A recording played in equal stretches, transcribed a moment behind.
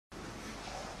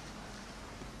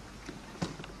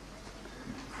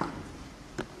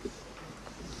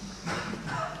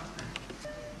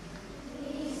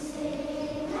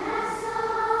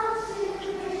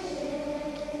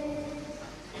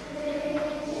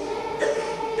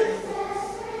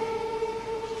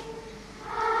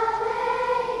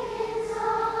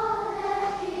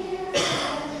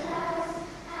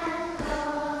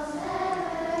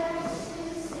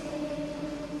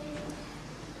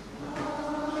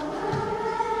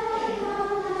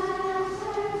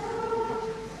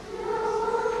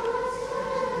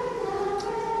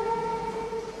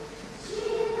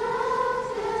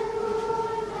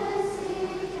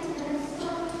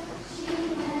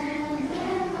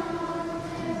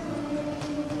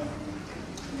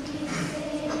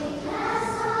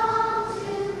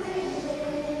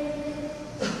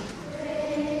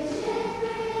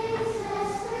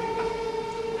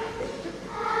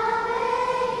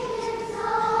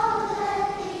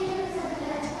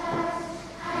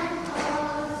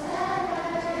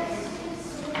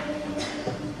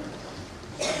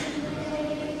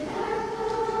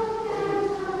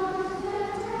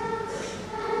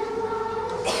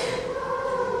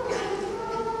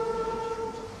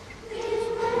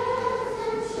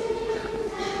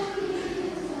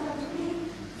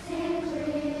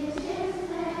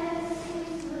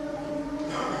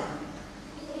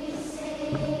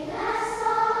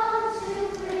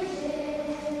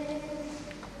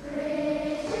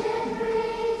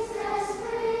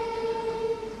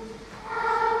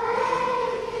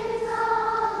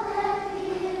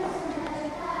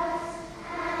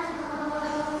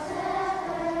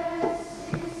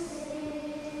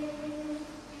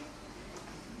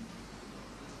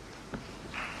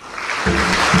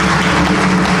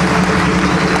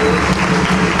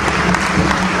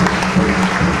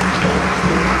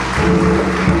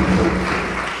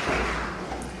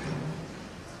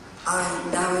I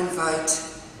now invite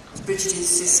the Brigidine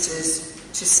sisters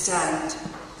to stand,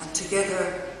 and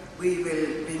together we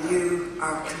will renew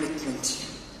our commitment.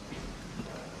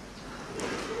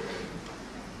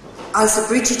 As a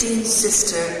Brigidine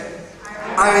sister,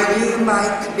 I renew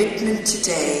my commitment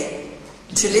today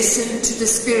to listen to the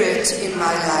Spirit in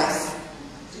my life,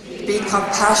 be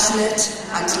compassionate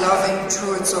and loving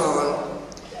towards all,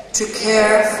 to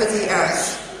care for the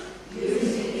earth,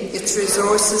 its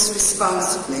resources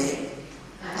responsibly,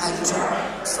 and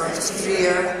for a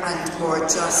freer and more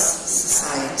just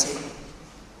society.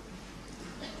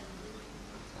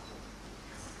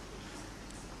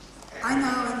 I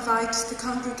now invite the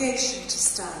congregation to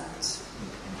stand.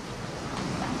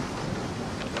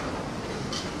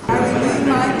 I renew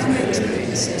my commitment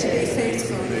to be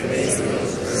faithful in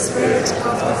the spirit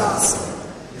of the gospel,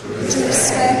 to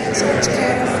respect and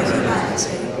care for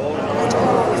humanity and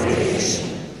all creation,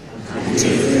 and to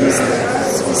use the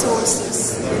earth's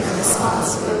resources in a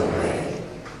responsible way.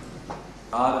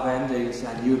 God of endings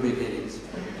and new beginnings,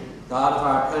 God of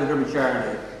our pilgrim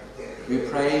journey, we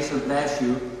praise and bless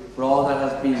you for all that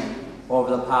has been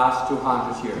over the past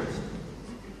 200 years.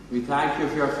 We thank you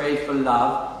for your faithful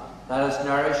love that has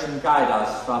nourished and guided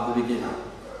us from the beginning,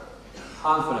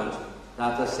 confident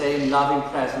that the same loving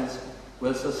presence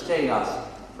will sustain us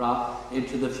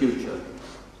into the future.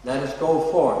 Let us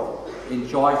go forth in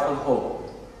joyful hope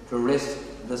to risk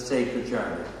the sacred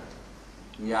journey.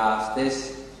 We ask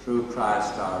this through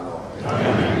Christ our Lord.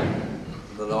 Amen.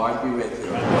 The Lord be with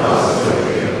you.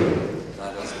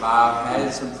 Let us bow our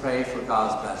heads and pray for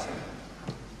God's blessing.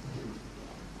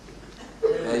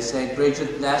 May St.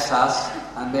 Bridget bless us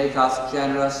and make us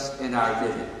generous in our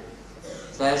giving,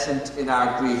 pleasant in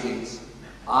our greetings,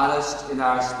 honest in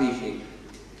our speaking,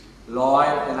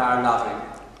 loyal in our loving,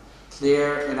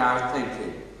 clear in our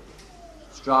thinking,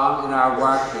 strong in our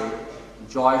working,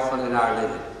 joyful in our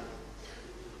living.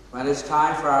 When it's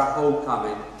time for our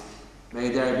homecoming, may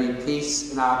there be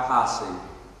peace in our passing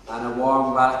and a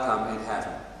warm welcome in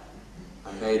heaven.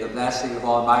 And may the blessing of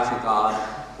Almighty God,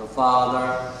 the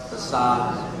Father, the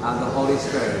Son, and the Holy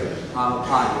Spirit come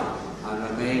upon you and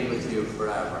remain with you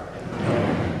forever.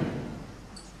 Amen.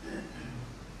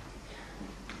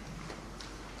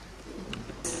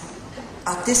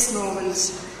 At this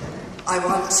moment, I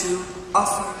want to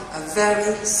offer a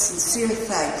very sincere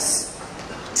thanks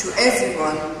to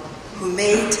everyone who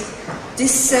made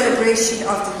this celebration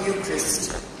of the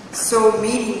Eucharist so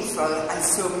meaningful and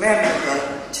so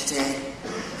memorable today.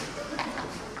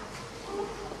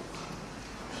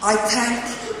 I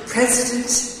thank President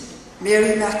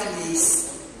Mary McAleese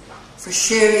for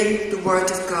sharing the Word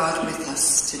of God with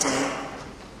us today.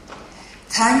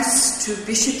 Thanks to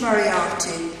Bishop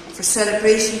Moriarty for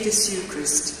celebrating this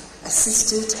Eucharist,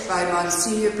 assisted by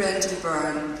Monsignor Brendan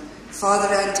Byrne,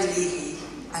 Father Andy Leahy,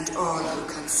 and all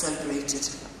who can celebrate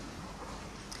it.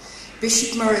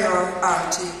 Bishop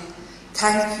Moriarty,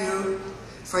 thank you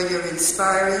for your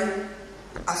inspiring,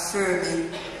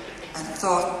 affirming, and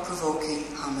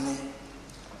thought-provoking homily.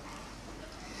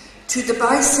 To the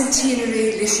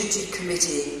Bicentenary Liturgy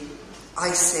Committee,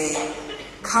 I say,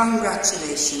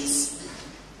 congratulations.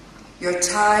 Your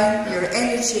time, your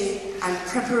energy, and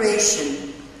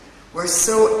preparation were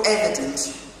so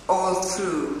evident all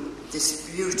through this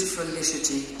beautiful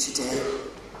liturgy today.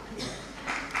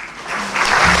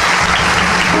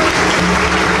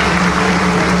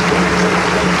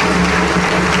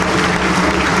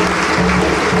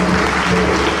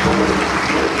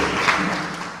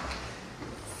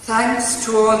 Thanks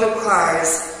to all the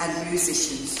choirs and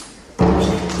musicians.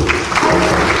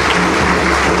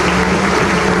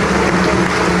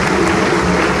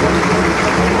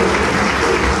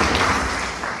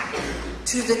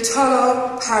 To the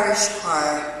Tullow Parish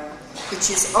Choir, which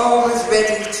is always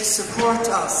ready to support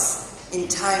us in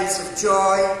times of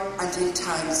joy and in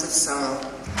times of sorrow.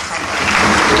 Thank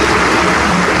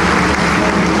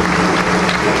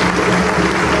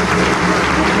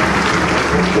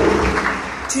you.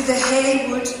 To the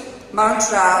Haywood,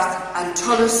 Mountrath and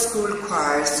Tullow School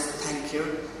choirs, thank you.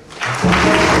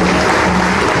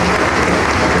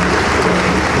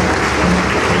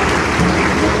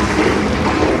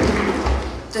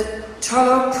 The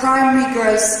Tullow Primary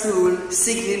Girls' School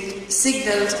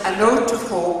signalled a note of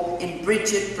hope in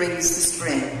Bridget Brings the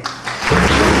Spring.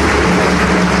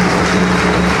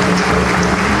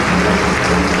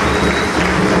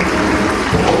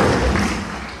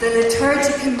 The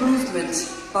liturgical movement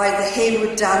by the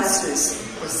Haywood dancers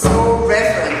was so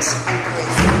reverent and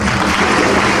graceful.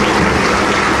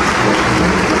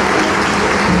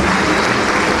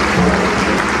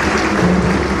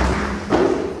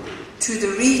 To the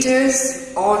readers,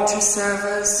 altar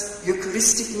servers,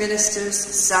 Eucharistic ministers,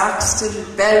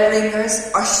 sacristan, bell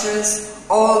ringers, ushers,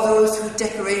 all those who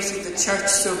decorated the church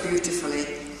so beautifully,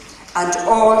 and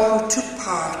all who took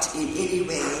part in any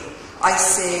way, I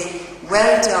say,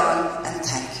 well done and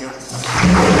thank you.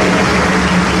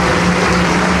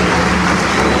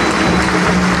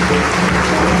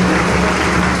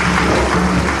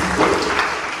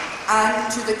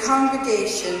 And to the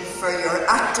congregation for your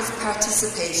active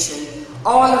participation,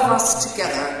 all of us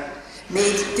together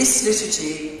made this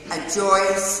liturgy a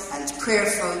joyous and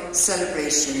prayerful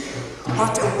celebration.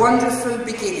 What a wonderful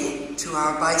beginning to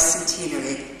our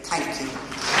bicentenary. Thank you.